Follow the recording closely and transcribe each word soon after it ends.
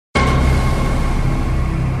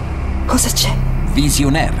Cosa c'è?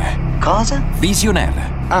 Visionaire. Cosa?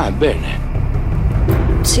 Visionaire. Ah,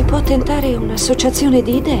 bene. Si può tentare un'associazione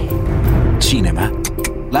di idee. Cinema.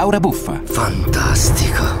 Laura Buffa.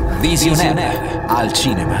 Fantastico. Visionaire. Al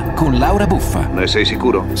cinema con Laura Buffa. Ne sei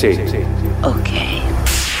sicuro? Sì. Ok.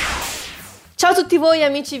 Ciao a tutti voi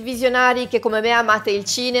amici visionari che come me amate il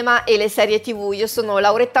cinema e le serie TV. Io sono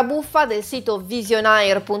Lauretta Buffa del sito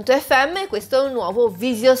visionaire.fm e questo è un nuovo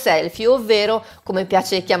Visio Selfie, ovvero, come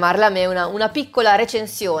piace chiamarla a me, una piccola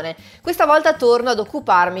recensione. Questa volta torno ad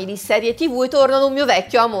occuparmi di serie TV e torno ad un mio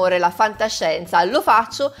vecchio amore, la fantascienza. Lo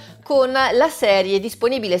faccio con la serie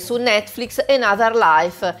disponibile su Netflix Another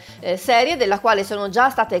Life, serie della quale sono già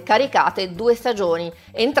state caricate 2 stagioni,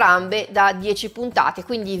 entrambe da 10 puntate,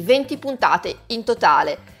 quindi 20 puntate in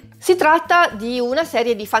totale. Si tratta di una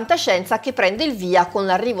serie di fantascienza che prende il via con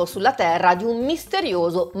l'arrivo sulla Terra di un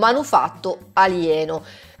misterioso manufatto alieno.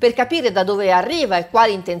 Per capire da dove arriva e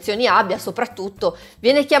quali intenzioni abbia, soprattutto,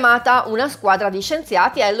 viene chiamata una squadra di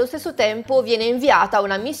scienziati e allo stesso tempo viene inviata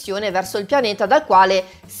una missione verso il pianeta dal quale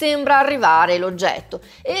sembra arrivare l'oggetto.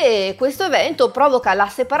 E questo evento provoca la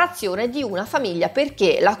separazione di una famiglia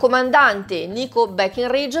perché la comandante Nico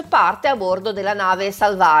Breckenridge parte a bordo della nave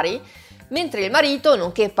Salvari, mentre il marito,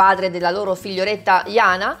 nonché padre della loro figlioletta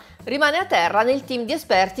Jana, rimane a terra nel team di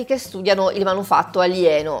esperti che studiano il manufatto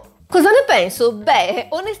alieno. Cosa ne penso? Beh,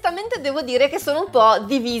 onestamente devo dire che sono un po'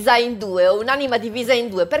 divisa in due, ho un'anima divisa in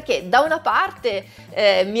due, perché da una parte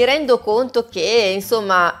mi rendo conto che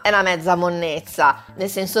insomma è una mezza monnezza, nel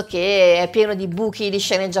senso che è pieno di buchi di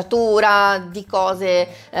sceneggiatura, di cose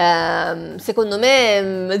secondo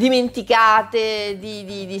me dimenticate,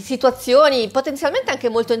 di situazioni potenzialmente anche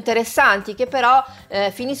molto interessanti che però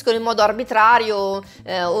finiscono in modo arbitrario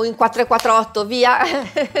o in 448 via,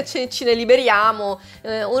 ce ne liberiamo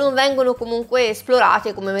o non vengono comunque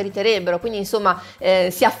esplorate come meriterebbero, quindi insomma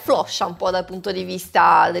si affloscia un po' dal punto di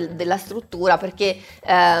vista della struttura, perché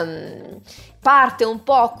parte un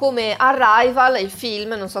po' come Arrival, il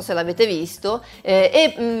film, non so se l'avete visto,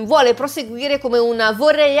 e vuole proseguire come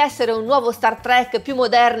vorrei essere un nuovo Star Trek più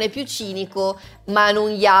moderno e più cinico, ma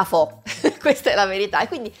non Iafo. Questa è la verità. E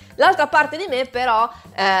quindi l'altra parte di me però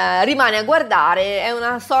rimane a guardare, è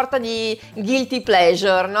una sorta di guilty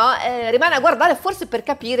pleasure, no? Rimane a guardare forse per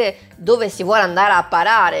capire dove si vuole andare a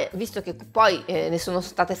parare, visto che poi ne sono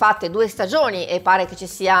state fatte 2 stagioni e pare che ci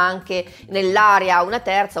sia anche nell'aria una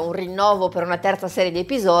terza, un rinnovo per una terza serie di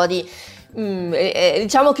episodi.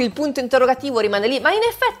 Diciamo che il punto interrogativo rimane lì, ma in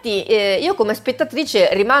effetti io come spettatrice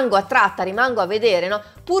rimango attratta, rimango a vedere, no?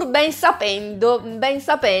 Pur ben sapendo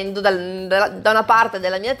da una parte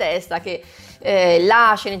della mia testa che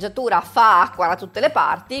la sceneggiatura fa acqua da tutte le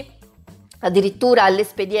parti. Addirittura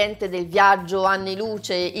l'espediente del viaggio anni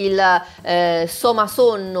luce, il soma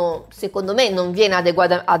sonno, secondo me non viene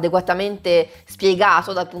adeguatamente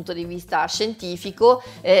spiegato dal punto di vista scientifico,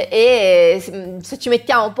 e se ci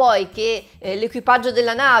mettiamo poi che l'equipaggio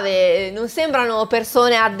della nave non sembrano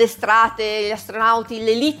persone addestrate, gli astronauti,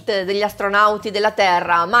 l'elite degli astronauti della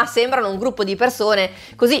Terra, ma sembrano un gruppo di persone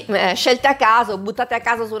così scelte a caso, buttate a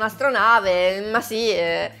caso su un'astronave, ma sì,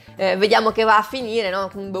 vediamo che va a finire,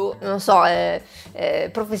 no? Non so,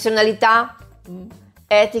 professionalità,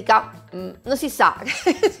 etica, non si sa,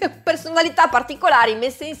 personalità particolari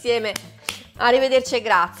messe insieme. Arrivederci e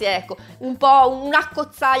grazie, ecco, un po'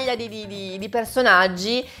 un'accozzaglia di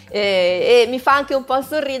personaggi, e mi fa anche un po'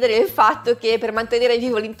 sorridere il fatto che per mantenere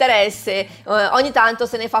vivo l'interesse ogni tanto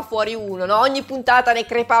se ne fa fuori uno, no? Ogni puntata ne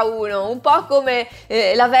crepa uno, un po' come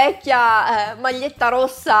la vecchia maglietta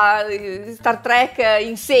rossa Star Trek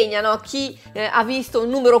insegna, no? Chi ha visto un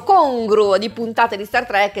numero congruo di puntate di Star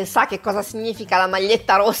Trek sa che cosa significa la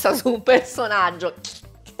maglietta rossa su un personaggio.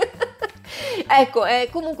 Ecco,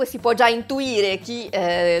 comunque si può già intuire chi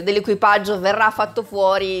dell'equipaggio verrà fatto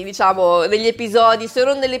fuori, diciamo, negli episodi, se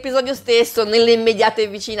non nell'episodio stesso, nelle immediate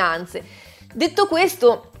vicinanze. Detto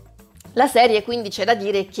questo, la serie quindi c'è da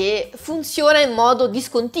dire che funziona in modo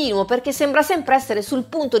discontinuo, perché sembra sempre essere sul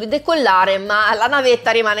punto di decollare, ma la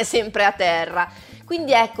navetta rimane sempre a terra.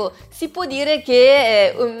 Quindi ecco, si può dire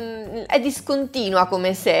che è discontinua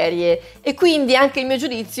come serie, e quindi anche il mio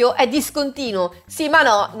giudizio è discontinuo. Sì ma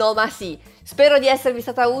no, no ma sì. Spero di esservi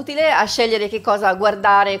stata utile a scegliere che cosa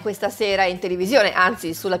guardare questa sera in televisione,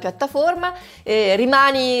 anzi sulla piattaforma.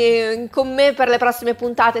 Rimani con me per le prossime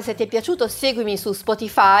puntate se ti è piaciuto, seguimi su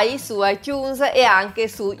Spotify, su iTunes e anche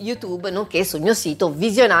su YouTube, nonché sul mio sito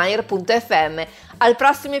visionaire.fm. Al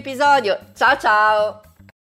prossimo episodio, ciao ciao!